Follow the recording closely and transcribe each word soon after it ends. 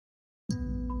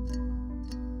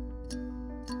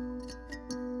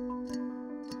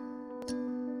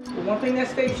one thing that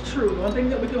stays true, one thing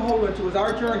that we can hold on to is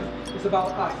our journey is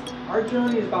about us. Our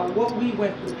journey is about what we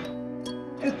went through.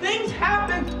 And things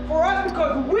happen for us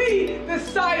because we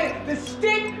decided to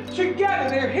stick together.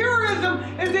 Their heroism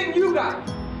is in you guys.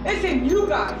 It's in you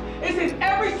guys. It's in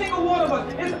every single one of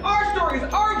us. It's our story,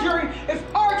 it's our journey, it's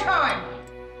our time.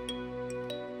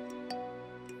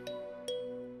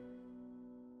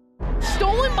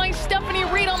 Stolen by Stephanie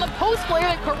Reed on the post play,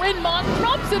 and Corinne Mott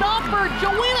drops it off for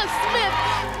Joanna Smith.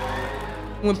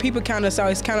 When people count us out,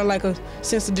 it's kind of like a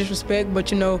sense of disrespect, but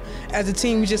you know, as a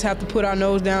team, we just have to put our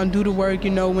nose down, do the work,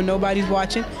 you know, when nobody's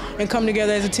watching, and come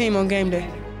together as a team on game day.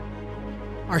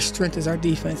 Our strength is our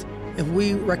defense. If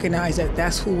we recognize that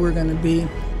that's who we're going to be,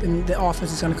 then the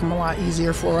offense is going to come a lot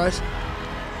easier for us.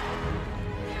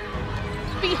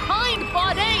 Behind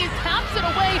Bade, taps it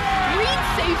away, Reed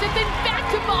saves it, then back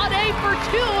to Bade for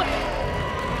two.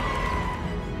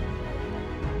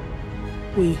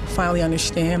 We finally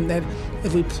understand that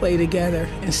if we play together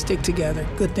and stick together,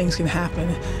 good things can happen.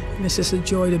 And it's just a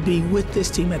joy to be with this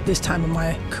team at this time of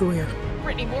my career.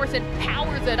 Brittany Morrison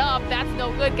powers it up. That's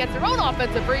no good. Gets her own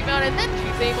offensive rebound, and then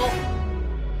she's able.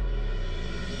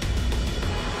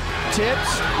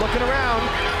 Tibbs looking around.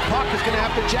 Puck is going to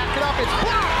have to jack it up. It's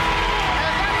blocked!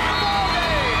 And that's the ball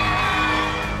game!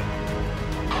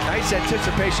 Nice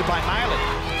anticipation by Hyland.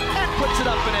 And puts it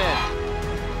up and in.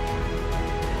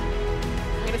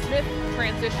 Smith,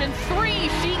 transition three,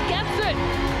 she gets it.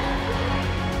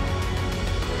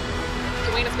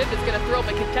 Joanna Smith is going to throw up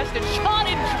a contested shot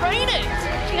and drain it.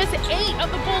 She has 8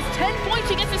 of the Bulls' 10 points.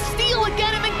 She gets a steal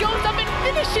again and then goes up and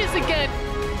finishes again.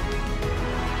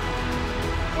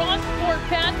 Cross-court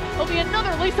pass, there'll be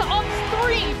another Lisa Upps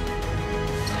 3.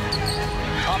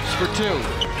 Upps for 2.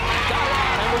 Got it,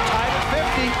 and we're tied at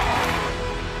 50.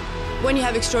 When you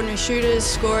have extraordinary shooters,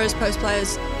 scorers, post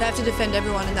players, they have to defend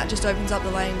everyone, and that just opens up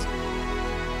the lanes.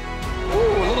 Ooh,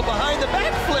 a little behind the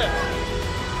back flip.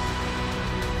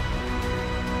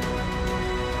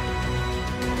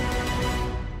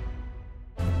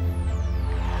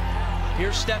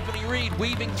 Here's Stephanie Reed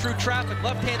weaving through traffic,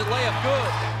 left-handed layup,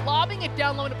 good. Lobbing it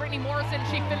down low to Brittany Morrison,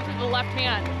 she finishes the left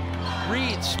hand.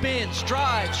 Reed spins,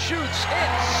 drives, shoots,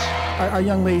 hits. Our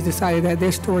young ladies decided that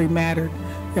their story mattered,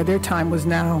 that their time was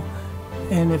now.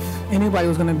 And if anybody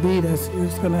was going to beat us,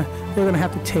 they're going to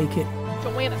have to take it.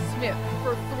 Joanna Smith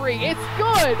for 3. It's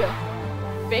good.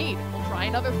 Bade will try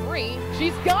another 3.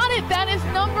 She's got it. That is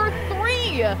number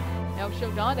 3. Now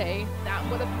Shodade, that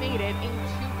would have made it in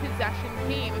 2-possession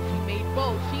game if she made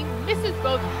both. She misses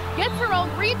both. Gets her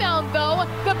own rebound though.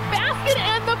 The basket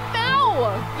and the foul.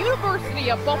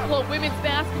 University of Buffalo women's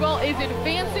basketball is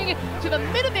advancing to the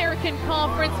Mid-American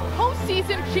Conference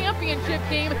postseason championship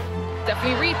game.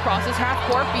 Stephanie Reed crosses half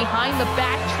court behind the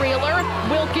back trailer.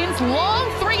 Wilkins, long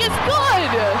 3 is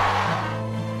good.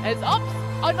 As Upps,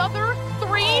 another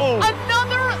 3,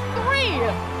 another 3,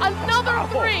 another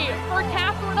 3 for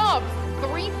Catherine Upps.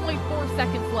 3.4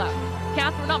 seconds left.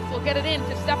 Catherine Upps will get it in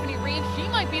to Stephanie Reed. She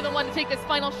might be the one to take this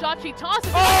final shot. She tosses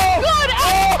it. Good!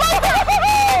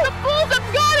 The Bulls have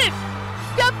got it!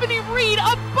 Stephanie Reed,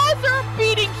 a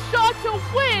buzzer-beating shot to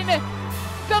win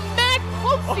the MAC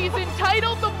postseason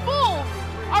title. The Bulls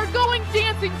are going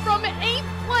dancing from 8th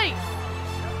place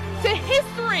to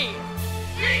history.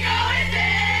 We going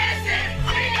dancing!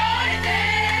 We going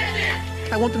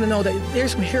dancing! I want them to know that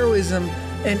there's some heroism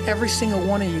in every single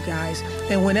one of you guys.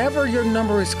 And whenever your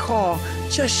number is called,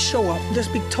 just show up.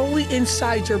 Just be totally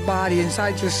inside your body,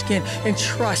 inside your skin, and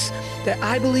trust that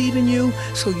I believe in you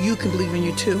so you can believe in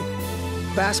you too.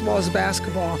 Basketball is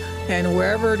basketball, and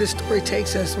wherever this story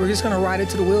takes us, we're just going to ride it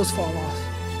till the wheels fall off.